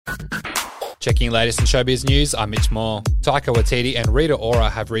Checking latest in showbiz news, I'm Mitch Moore. Taika Watiti and Rita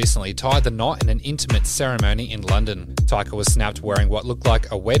have recently tied the knot in an intimate ceremony in London. Taika was snapped wearing what looked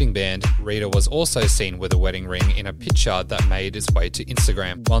like a wedding band. Rita was also seen with a wedding ring in a picture that made its way to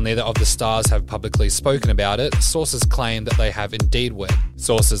Instagram. While neither of the stars have publicly spoken about it, sources claim that they have indeed wed.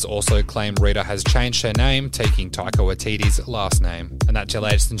 Sources also claim Rita has changed her name, taking Taika Watiti's last name. And that's your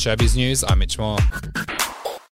latest in showbiz news. I'm Mitch Moore.